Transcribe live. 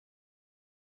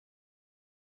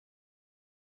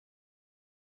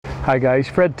Hi guys,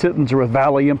 Fred Tittenser with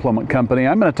Valley Implement Company.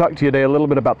 I'm going to talk to you today a little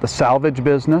bit about the salvage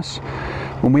business.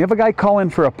 When we have a guy call in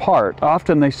for a part,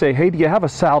 often they say, hey, do you have a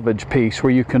salvage piece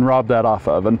where you can rob that off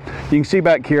of? And you can see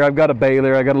back here, I've got a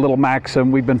baler, I got a little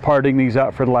Maxim. We've been parting these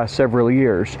out for the last several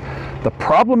years. The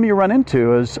problem you run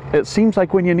into is it seems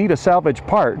like when you need a salvage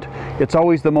part, it's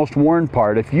always the most worn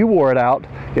part. If you wore it out,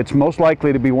 it's most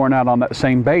likely to be worn out on that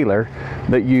same baler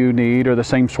that you need, or the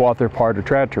same swather part or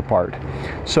tractor part.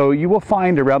 So you will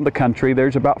find around the country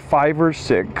there's about 5 or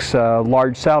 6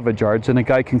 large salvage yards, and a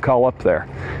guy can call up there.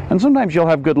 And sometimes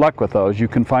you'll have good luck with those. You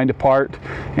can find a part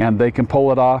and they can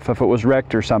pull it off if it was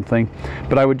wrecked or something.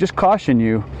 But I would just caution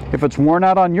you, if it's worn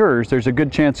out on yours, there's a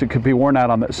good chance it could be worn out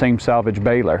on that same salvage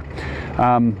baler.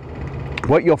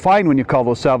 What you'll find when you call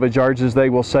those salvage yards is they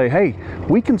will say, hey,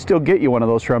 we can still get you one of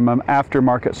those from an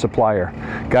aftermarket supplier.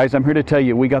 Guys, I'm here to tell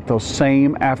you, we got those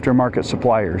same aftermarket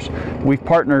suppliers. We've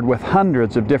partnered with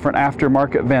hundreds of different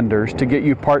aftermarket vendors to get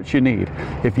you parts you need.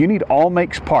 If you need all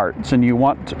makes parts and you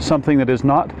want something that is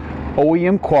not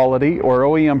OEM quality or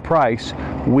OEM price,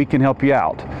 we can help you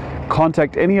out.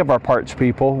 Contact any of our parts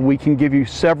people. We can give you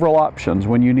several options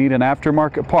when you need an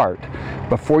aftermarket part.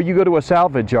 Before you go to a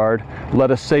salvage yard, let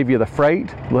us save you the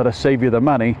freight, let us save you the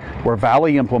money. We're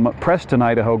Valley Implement, Preston,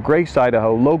 Idaho, Grace,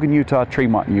 Idaho, Logan, Utah,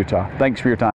 Tremont, Utah. Thanks for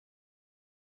your time.